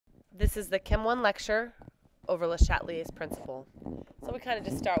This is the Chem 1 lecture over Le Chatelier's principle. So we kind of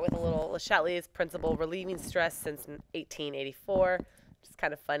just start with a little Le Chatelier's principle, relieving stress since 1884, which is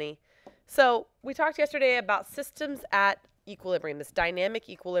kind of funny. So we talked yesterday about systems at equilibrium, this dynamic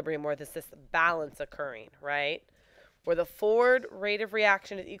equilibrium where there's this balance occurring, right? Where the forward rate of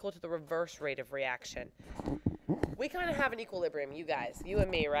reaction is equal to the reverse rate of reaction. We kind of have an equilibrium, you guys, you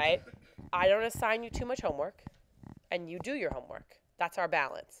and me, right? I don't assign you too much homework, and you do your homework. That's our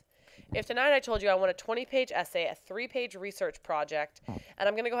balance. If tonight I told you I want a 20-page essay, a 3-page research project, and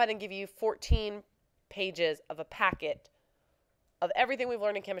I'm going to go ahead and give you 14 pages of a packet of everything we've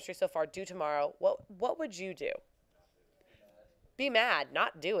learned in chemistry so far due tomorrow, what would you do? Be mad,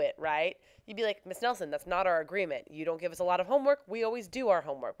 not do it, right? You'd be like, Miss Nelson, that's not our agreement. You don't give us a lot of homework. We always do our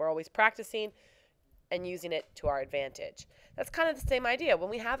homework. We're always practicing and using it to our advantage. That's kind of the same idea. When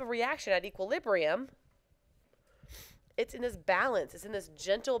we have a reaction at equilibrium, it's in this balance. It's in this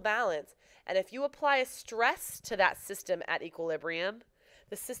gentle balance. And if you apply a stress to that system at equilibrium,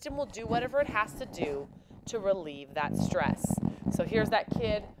 the system will do whatever it has to do to relieve that stress. So here's that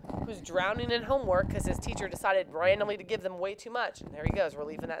kid who's drowning in homework because his teacher decided randomly to give them way too much. And there he goes,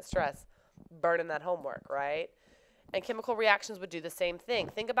 relieving that stress, burning that homework, right? And chemical reactions would do the same thing.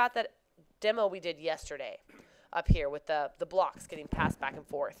 Think about that demo we did yesterday up here with the blocks getting passed back and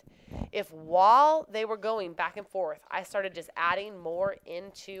forth. If while they were going back and forth, I started just adding more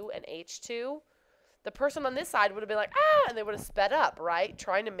N2 and H2, the person on this side would have been like, ah, and they would have sped up, right?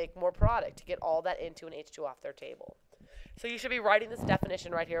 Trying to make more product to get all that N2 and H2 off their table. So you should be writing this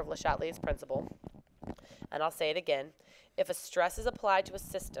definition right here of Le Chatelier's principle. And I'll say it again. If a stress is applied to a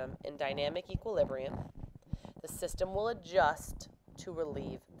system in dynamic equilibrium, the system will adjust to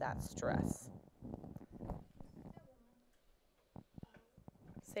relieve that stress.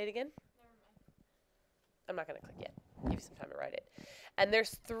 Say it again. I'm not going to click yet. Give you some time to write it. And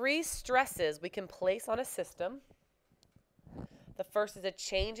there's 3 stresses we can place on a system. The first is a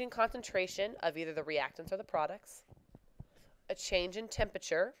change in concentration of either the reactants or the products, a change in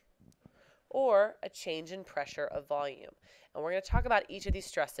temperature, or a change in pressure of volume. And we're going to talk about each of these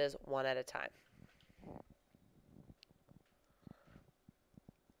stresses one at a time.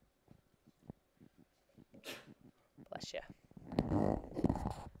 Bless you.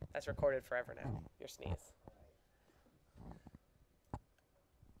 That's recorded forever now, your sneeze.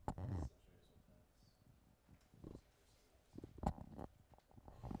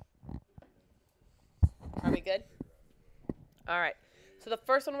 Are we good? All right. So the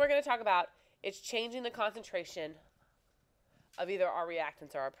first one we're going to talk about is changing the concentration of either our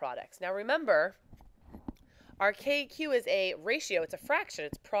reactants or our products. Now remember, our KQ is a ratio. It's a fraction.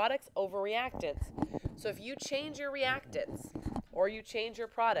 It's products over reactants. So if you change your reactants or you change your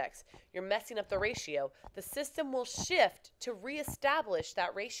products, you're messing up the ratio. The system will shift to reestablish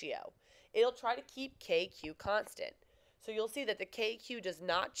that ratio. It'll try to keep KQ constant. So you'll see that the KQ does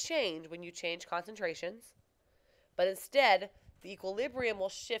not change when you change concentrations, but instead the equilibrium will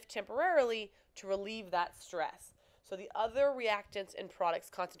shift temporarily to relieve that stress. So the other reactants and products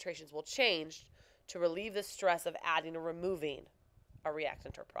concentrations will change to relieve the stress of adding or removing a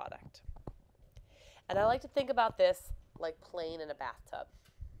reactant or product. And I like to think about this like playing in a bathtub.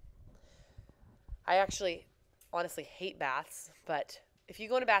 I actually honestly hate baths, but if you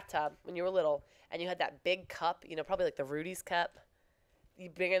go in a bathtub when you were little and you had that big cup, you know, probably like the Rudy's cup, you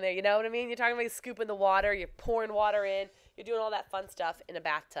bring in there, you know what I mean? You're talking about scooping the water, you're pouring water in, you're doing all that fun stuff in a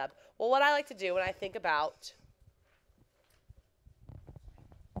bathtub. Well, what I like to do when I think about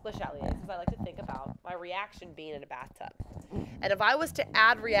Le Chatelier is I like to think about my reaction being in a bathtub. And if I was to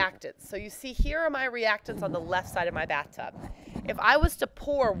add reactants, so you see here are my reactants on the left side of my bathtub. If I was to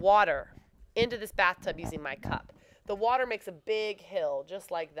pour water into this bathtub using my cup, the water makes a big hill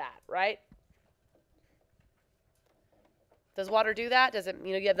just like that, right? Does water do that? Does it,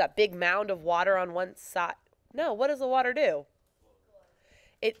 you know, you have that big mound of water on one side? No, what does the water do?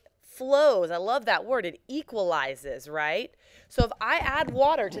 It flows. I love that word. It equalizes, right? So if I add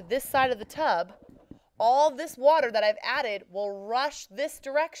water to this side of the tub, all this water that I've added will rush this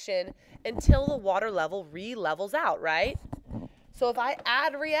direction until the water level re-levels out, right? So if I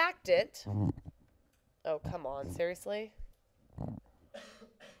add reactant, oh, come on, seriously?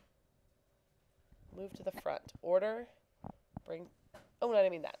 Move to the front. Order, bring, oh, no, I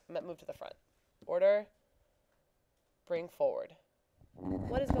didn't mean that. I meant move to the front. Order, bring forward.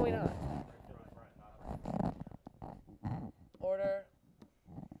 What is going on? Order.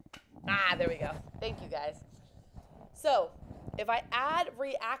 Ah, there we go. Thank you, guys. So, if I add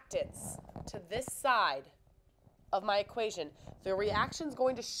reactants to this side of my equation, the reaction's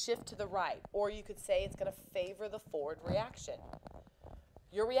going to shift to the right, or you could say it's going to favor the forward reaction.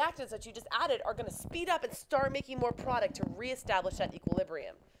 your reactants that you just added are going to speed up and start making more product to reestablish that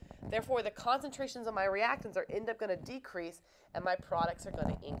equilibrium. Therefore, the concentrations of my reactants are end up going to decrease and my products are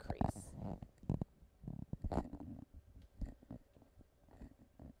going to increase.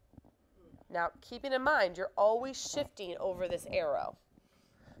 Now, keeping in mind, you're always shifting over this arrow.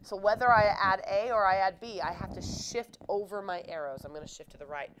 So whether I add A or I add B, I have to shift over my arrows. I'm going to shift to the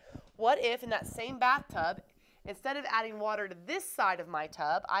right. What if in that same bathtub, instead of adding water to this side of my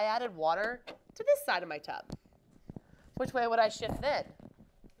tub, I added water to this side of my tub? Which way would I shift then?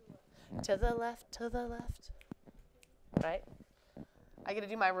 To the left, right? I get to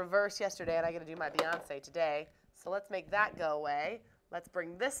do my reverse yesterday, and I get to do my Beyonce today. So let's make that go away. Let's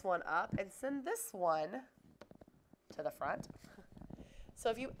bring this one up and send this one to the front. So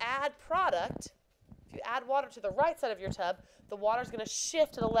if you add product, if you add water to the right side of your tub, the water is going to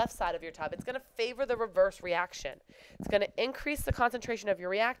shift to the left side of your tub. It's going to favor the reverse reaction. It's going to increase the concentration of your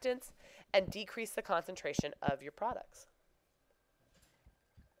reactants and decrease the concentration of your products.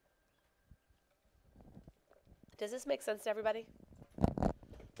 Does this make sense to everybody?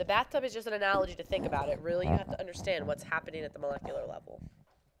 The bathtub is just an analogy to think about it. Really, you have to understand what's happening at the molecular level.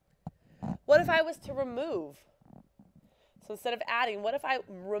 What if I was to remove? So instead of adding, what if I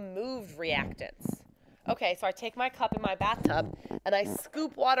removed reactants? Okay, so I take my cup in my bathtub and I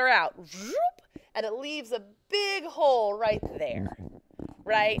scoop water out, and it leaves a big hole right there,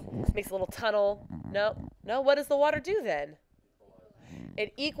 right? Makes a little tunnel. No, what does the water do then?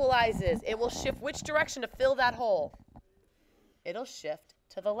 It equalizes. It will shift which direction to fill that hole? It'll shift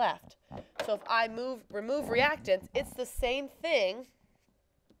to the left. So if I remove reactants, it's the same thing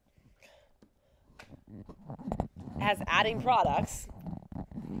as adding products.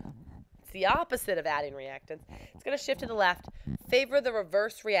 It's the opposite of adding reactants. It's going to shift to the left, favor the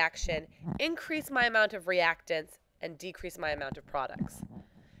reverse reaction, increase my amount of reactants, and decrease my amount of products.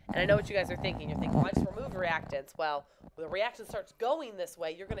 And I know what you guys are thinking. You're thinking, well, I just removed reactants. Well, when the reaction starts going this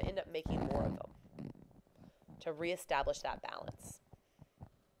way, you're going to end up making more of them to reestablish that balance.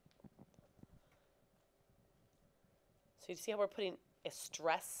 So you see how we're putting a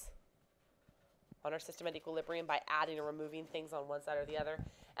stress on our system at equilibrium by adding or removing things on one side or the other.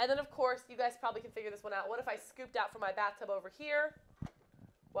 And then, of course, you guys probably can figure this one out. What if I scooped out from my bathtub over here?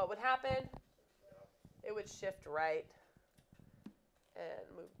 What would happen? It would shift right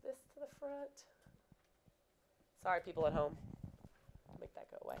and move this to the front. Sorry, people at home. Make that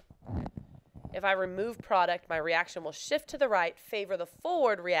go away. If I remove product, my reaction will shift to the right, favor the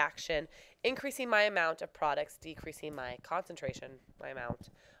forward reaction, increasing my amount of products, decreasing my concentration, my amount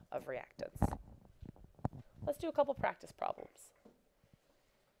of reactants. Let's do a couple practice problems.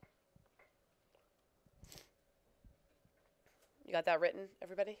 You got that written,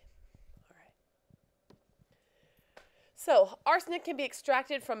 everybody? All right. So, arsenic can be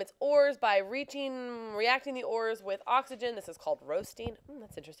extracted from its ores by reacting the ores with oxygen. This is called roasting.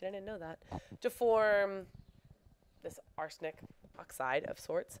 That's interesting. I didn't know that. To form this arsenic oxide of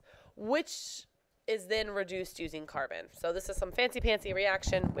sorts, which is then reduced using carbon. So this is some fancy-pantsy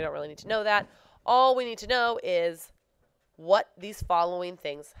reaction. We don't really need to know that. All we need to know is what these following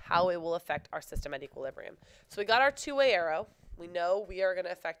things, how it will affect our system at equilibrium. So we got our two-way arrow. We know we are going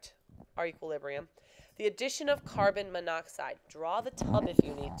to affect our equilibrium. The addition of carbon monoxide. Draw the tub if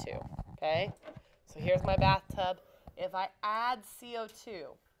you need to, okay? So here's my bathtub. If I add CO,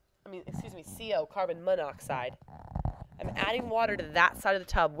 carbon monoxide, I'm adding water to that side of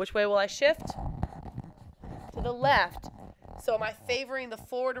the tub. Which way will I shift? To the left. So am I favoring the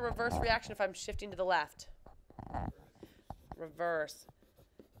forward or reverse reaction if I'm shifting to the left? Reverse.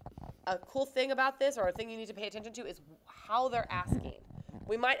 A cool thing about this, or a thing you need to pay attention to, is how they're asking.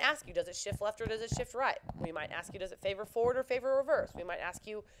 We might ask you, does it shift left or does it shift right? We might ask you, does it favor forward or favor reverse? We might ask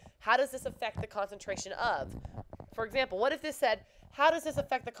you, how does this affect the concentration of? For example, what if this said, how does this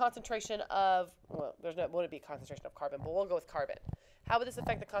affect the concentration of, well, wouldn't be concentration of carbon, but we'll go with carbon. How would this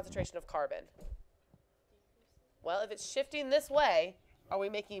affect the concentration of carbon? Well, if it's shifting this way, are we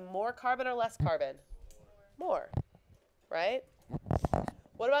making more carbon or less carbon? More, right?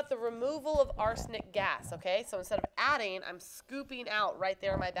 What about the removal of arsenic gas? Okay, so instead of adding, I'm scooping out right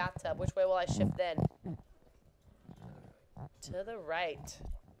there in my bathtub. Which way will I shift then? To the right.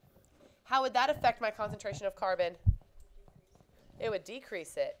 How would that affect my concentration of carbon? It would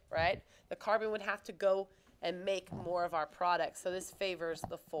decrease it, right? The carbon would have to go and make more of our products. So this favors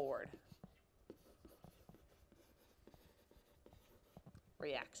the forward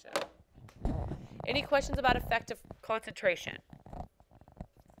reaction. Any questions about effective concentration?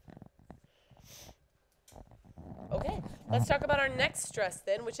 Okay, let's talk about our next stress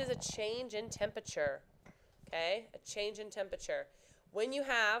then, which is a change in temperature. Okay, a change in temperature. when you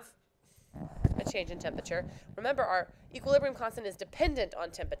have a change in temperature, remember our equilibrium constant is dependent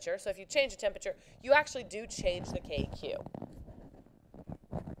on temperature. So if you change the temperature, you actually do change the KQ.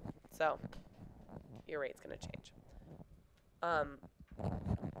 So your rate's going to change.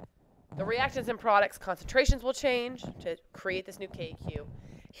 The reactants and products concentrations will change to create this new KQ.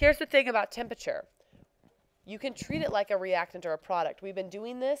 Here's the thing about temperature. You can treat it like a reactant or a product. We've been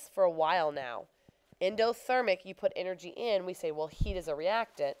doing this for a while now. Endothermic, you put energy in. We say, well, heat is a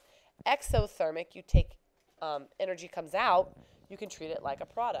reactant. Exothermic, you take energy comes out. You can treat it like a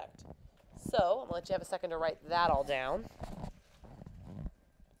product. So I'm going to let you have a second to write that all down.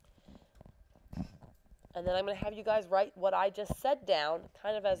 And then I'm going to have you guys write what I just said down,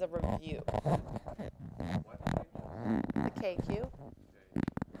 kind of as a review. The KQ,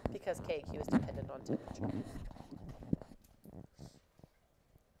 because KQ is dependent on temperature.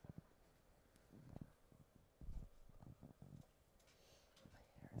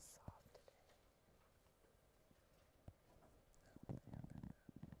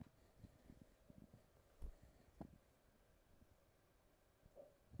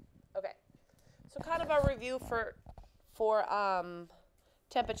 Okay, so kind of a review for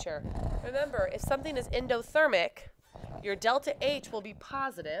temperature. Remember, if something is endothermic, your delta H will be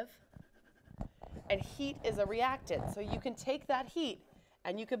positive, and heat is a reactant. So you can take that heat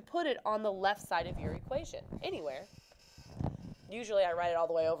and you can put it on the left side of your equation, anywhere. Usually I write it all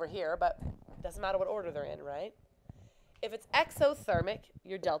the way over here, but it doesn't matter what order they're in, right? If it's exothermic,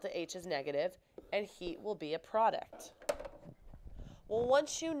 your delta H is negative, and heat will be a product. Well,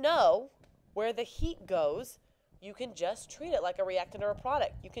 once you know where the heat goes, you can just treat it like a reactant or a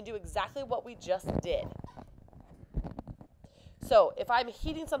product. You can do exactly what we just did. So if I'm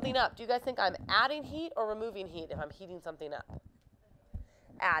heating something up, do you guys think I'm adding heat or removing heat if I'm heating something up?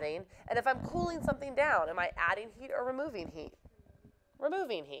 Adding. And if I'm cooling something down, am I adding heat or removing heat?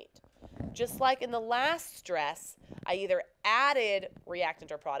 Removing heat. Just like in the last stress, I either added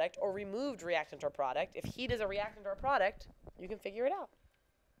reactant or product or removed reactant or product. If heat is a reactant or a product, you can figure it out.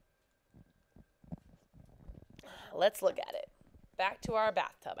 Let's look at it. Back to our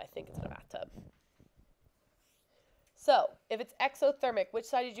bathtub. I think it's in a bathtub. So, if it's exothermic, which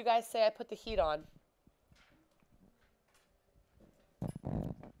side did you guys say I put the heat on?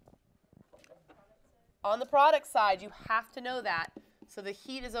 On the product side, you have to know that. So the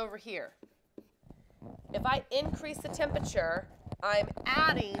heat is over here. If I increase the temperature, I'm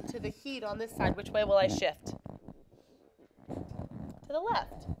adding to the heat on this side. Which way will I shift? To the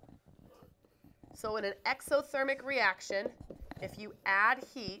left. So in an exothermic reaction, if you add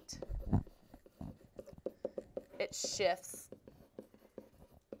heat, it shifts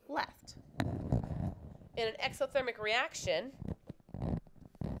left. In an exothermic reaction,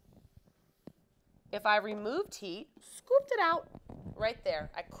 if I removed heat, scooped it out right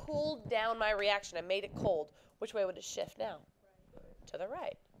there, I cooled down my reaction, I made it cold, which way would it shift now? To the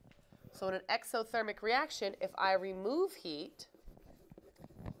right. So in an exothermic reaction, if I remove heat,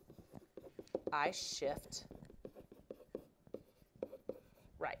 I shift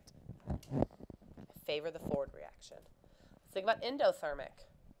right. Favor the forward reaction. Let's think about endothermic.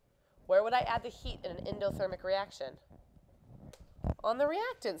 Where would I add the heat in an endothermic reaction? On the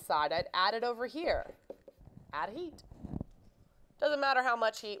reactant side, I'd add it over here. Add heat. Doesn't matter how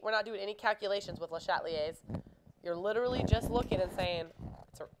much heat. We're not doing any calculations with Le Chatelier's. You're literally just looking and saying,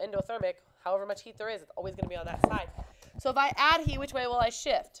 it's endothermic, however much heat there is, it's always going to be on that side. So if I add heat, which way will I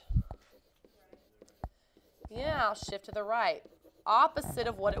shift? Yeah, I'll shift to the right. Opposite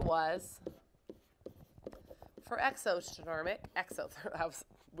of what it was for exothermic. That was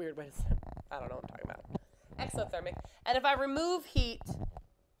a weird way to say it. I don't know what I'm talking about. Exothermic. And if I remove heat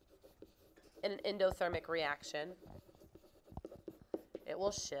in an endothermic reaction, it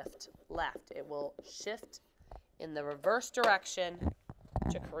will shift left. It will shift in the reverse direction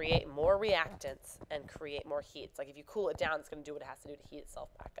to create more reactants and create more heat. It's like if you cool it down, it's going to do what it has to do to heat itself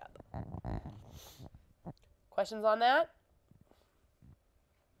back up. Questions on that?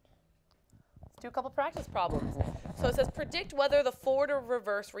 Let's do a couple practice problems. So it says predict whether the forward or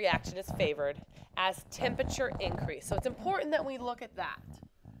reverse reaction is favored as temperature increase. So it's important that we look at that.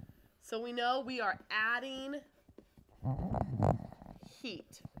 So we know we are adding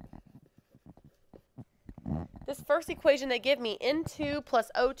heat. This first equation they give me, N2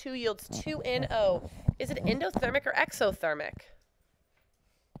 plus O2 yields 2NO. Is it endothermic or exothermic?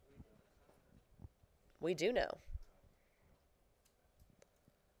 We do know.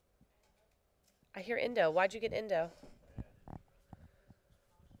 I hear endo. Why'd you get endo?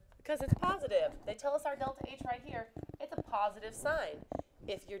 Because it's positive. They tell us our delta H right here. It's a positive sign.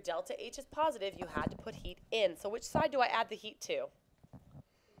 If your delta H is positive, you had to put heat in. So which side do I add the heat to?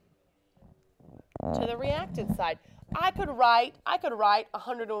 to the reactant side. I could write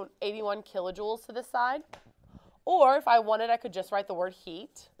 181 kilojoules to this side. Or if I wanted, I could just write the word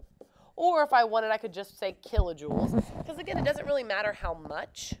heat. Or if I wanted, I could just say kilojoules. Because again, it doesn't really matter how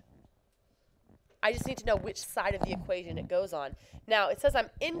much. I just need to know which side of the equation it goes on. Now, it says I'm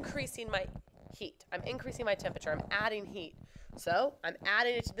increasing my heat. I'm increasing my temperature. I'm adding heat. So I'm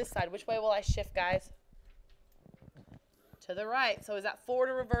adding it to this side. Which way will I shift, guys? To the right. So is that forward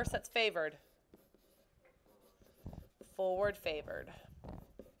or reverse that's favored? Forward favored.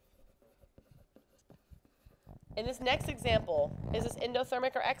 In this next example, is this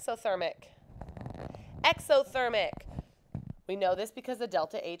endothermic or exothermic? Exothermic. We know this because the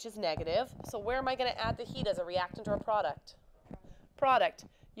delta H is negative. So where am I going to add the heat as a reactant or a product? Product.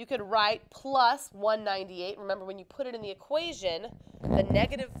 You could write plus 198. Remember, when you put it in the equation, the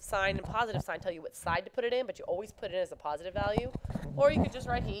negative sign and positive sign tell you what side to put it in, but you always put it in as a positive value. Or you could just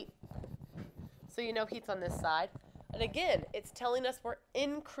write heat. So you know heat's on this side. And again, it's telling us we're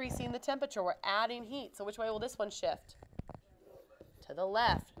increasing the temperature. We're adding heat. So which way will this one shift? To the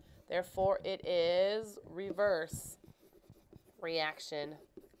left. Therefore, it is reverse reaction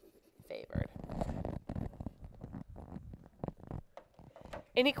favored.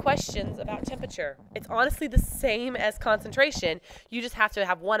 Any questions about temperature? It's honestly the same as concentration. You just have to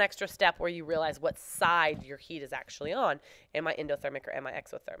have one extra step where you realize what side your heat is actually on. Am I endothermic or am I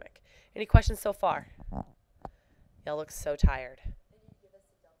exothermic? Any questions so far? Y'all look so tired.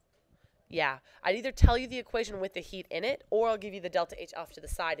 Yeah, I'd either tell you the equation with the heat in it, or I'll give you the delta H off to the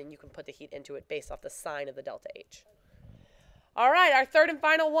side, and you can put the heat into it based off the sign of the delta H. All right, our third and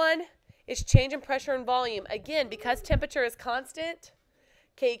final one is change in pressure and volume. Again, because temperature is constant,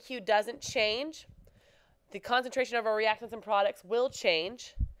 KQ doesn't change. The concentration of our reactants and products will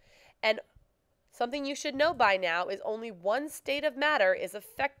change. And something you should know by now is only one state of matter is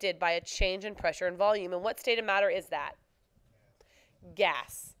affected by a change in pressure and volume. And what state of matter is that?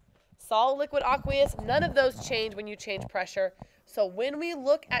 Gas. Solid, liquid, aqueous, none of those change when you change pressure. So when we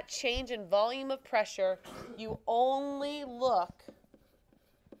look at change in volume of pressure, you only look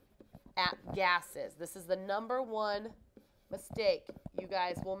at gases. This is the number one mistake you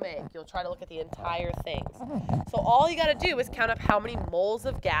guys will make. You'll try to look at the entire things. So all you got to do is count up how many moles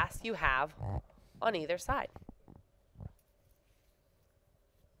of gas you have on either side.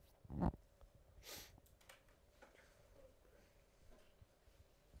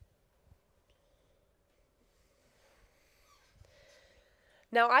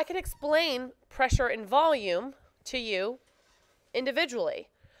 Now I can explain pressure and volume to you individually,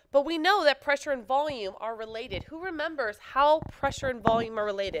 but we know that pressure and volume are related. Who remembers how pressure and volume are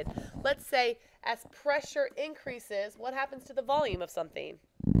related? Let's say as pressure increases, what happens to the volume of something?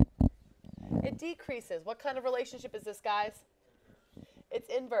 It decreases. What kind of relationship is this, guys? It's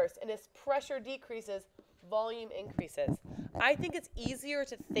inverse. And as pressure decreases, volume increases. I think it's easier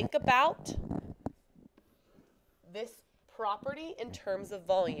to think about this property in terms of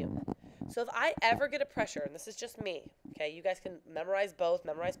volume. So if I ever get a pressure, and this is just me, okay, you guys can memorize both,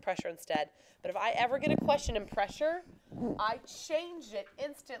 memorize pressure instead, but if I ever get a question in pressure, I change it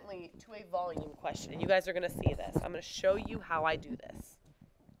instantly to a volume question. And you guys are going to see this. I'm going to show you how I do this.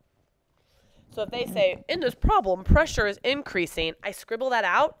 So if they say, in this problem, pressure is increasing, I scribble that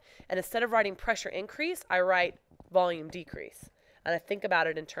out, and instead of writing pressure increase, I write volume decrease. And I think about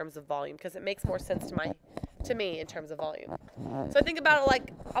it in terms of volume because it makes more sense to me in terms of volume. So I think about it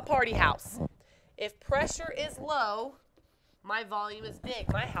like a party house. If pressure is low, my volume is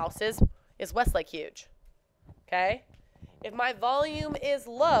big. My house is Westlake huge. Okay? If my volume is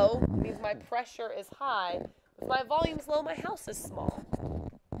low, it means my pressure is high. If my volume is low, my house is small.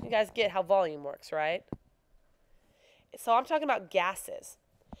 You guys get how volume works, right? So I'm talking about gases.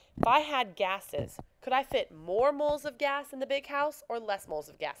 If I had gases, could I fit more moles of gas in the big house or less moles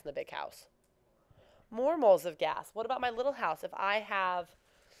of gas in the big house? More moles of gas. What about my little house? If I have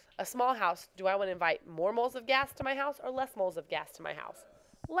a small house, do I want to invite more moles of gas to my house or less moles of gas to my house?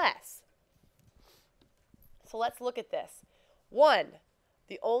 Less. So let's look at this. One,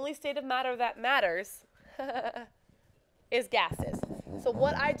 the only state of matter that matters is gases. So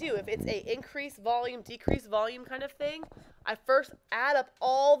what I do, if it's a increase volume, decrease volume kind of thing, I first add up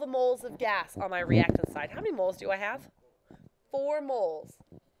all the moles of gas on my reactant side. How many moles do I have? 4 moles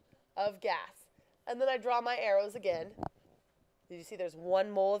of gas. And then I draw my arrows again. Did you see there's 1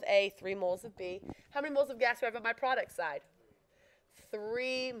 mole of A, 3 moles of B? How many moles of gas do I have on my product side?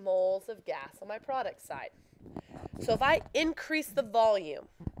 3 moles of gas on my product side. So if I increase the volume,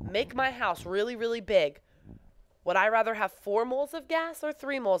 make my house really, really big, would I rather have 4 moles of gas or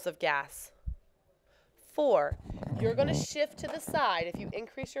 3 moles of gas? 4. You're going to shift to the side if you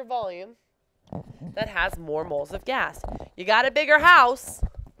increase your volume. that has more moles of gas. You got a bigger house,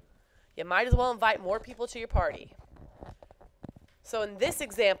 you might as well invite more people to your party. So in this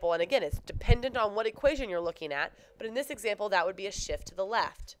example, and again, it's dependent on what equation you're looking at, but in this example, that would be a shift to the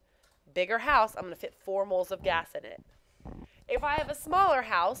left. Bigger house, I'm going to fit 4 moles of gas in it. If I have a smaller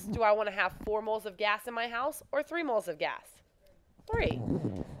house, do I want to have 4 moles of gas in my house or 3 moles of gas? 3.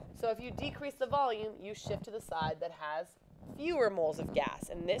 So if you decrease the volume, you shift to the side that has fewer moles of gas.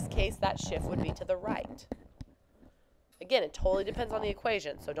 In this case, that shift would be to the right. Again, it totally depends on the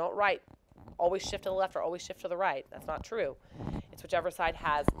equation, so don't write always shift to the left or always shift to the right. That's not true. It's whichever side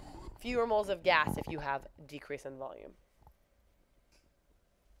has fewer moles of gas if you have decrease in volume.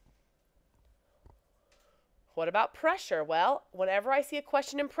 What about pressure? Well, whenever I see a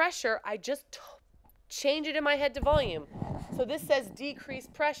question in pressure, I just change it in my head to volume. So this says decrease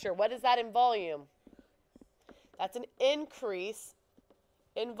pressure. What is that in volume? That's an increase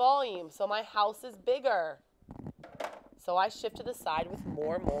in volume. So my house is bigger. So I shift to the side with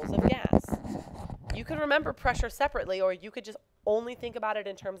more moles of gas. You could remember pressure separately, or you could just only think about it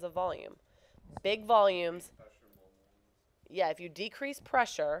in terms of volume. Big volumes. Yeah, if you decrease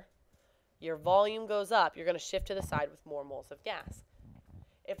pressure, your volume goes up. You're going to shift to the side with more moles of gas.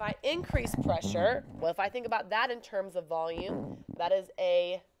 If I increase pressure, well, if I think about that in terms of volume, that is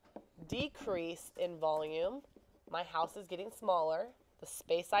a decrease in volume. My house is getting smaller. The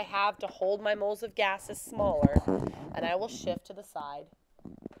space I have to hold my moles of gas is smaller, and I will shift to the side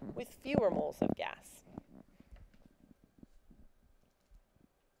with fewer moles of gas.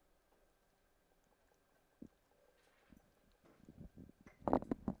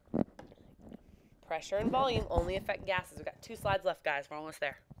 Pressure and volume only affect gases. We've got 2 slides left, guys. We're almost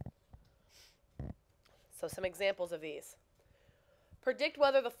there. So some examples of these. Predict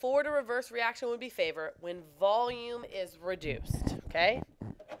whether the forward or reverse reaction would be favored when volume is reduced. Okay?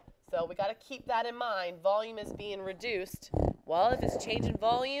 So we got to keep that in mind. Volume is being reduced. Well, if it's changing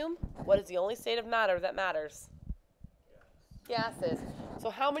volume, what is the only state of matter that matters? Gases. So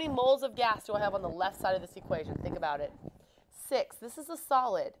how many moles of gas do I have on the left side of this equation? Think about it. 6. This is a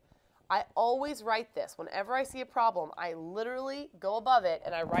solid. I always write this. Whenever I see a problem, I literally go above it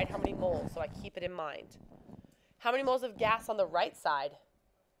and I write how many moles, so I keep it in mind. How many moles of gas on the right side?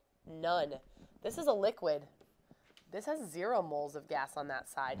 None. This is a liquid. This has 0 moles of gas on that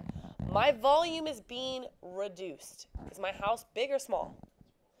side. My volume is being reduced. Is my house big or small?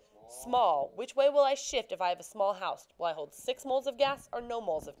 Small. Which way will I shift if I have a small house? Will I hold 6 moles of gas or no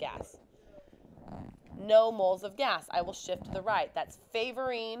moles of gas? No moles of gas. I will shift to the right. That's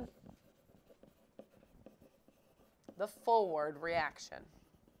favoring the forward reaction.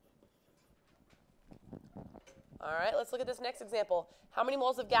 All right, let's look at this next example. How many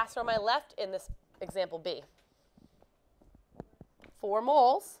moles of gas are on my left in this example B? 4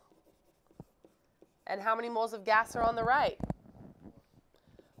 moles. And how many moles of gas are on the right?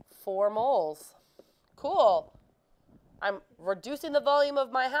 4 moles. Cool. I'm reducing the volume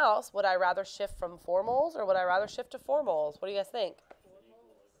of my house. Would I rather shift from 4 moles or would I rather shift to 4 moles? What do you guys think?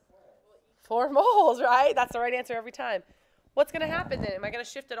 4 moles, right? That's the right answer every time. What's going to happen then? Am I going to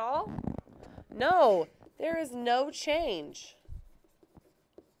shift at all? No. There is no change.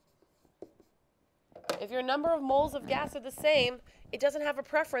 If your number of moles of gas are the same, it doesn't have a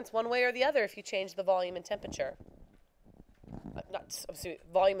preference one way or the other if you change the volume and temperature.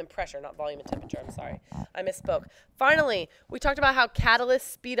 Volume and pressure, not volume and temperature. I'm sorry. I misspoke. Finally, we talked about how catalysts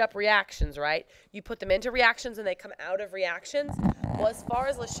speed up reactions, right? You put them into reactions and they come out of reactions. Well, as far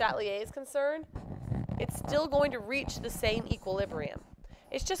as Le Chatelier is concerned, it's still going to reach the same equilibrium.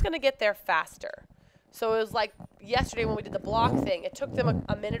 It's just going to get there faster. So it was like yesterday when we did the block thing. It took them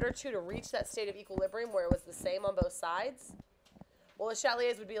a minute or 2 to reach that state of equilibrium where it was the same on both sides. Well, the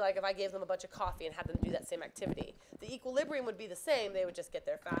Chateliers would be like if I gave them a bunch of coffee and had them do that same activity. The equilibrium would be the same. They would just get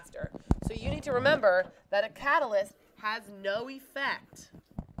there faster. So you need to remember that a catalyst has no effect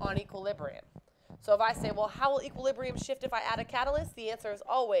on equilibrium. So if I say, well, how will equilibrium shift if I add a catalyst? The answer is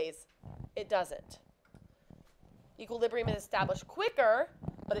always, it doesn't. Equilibrium is established quicker,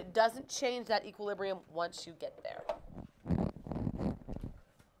 but it doesn't change that equilibrium once you get there.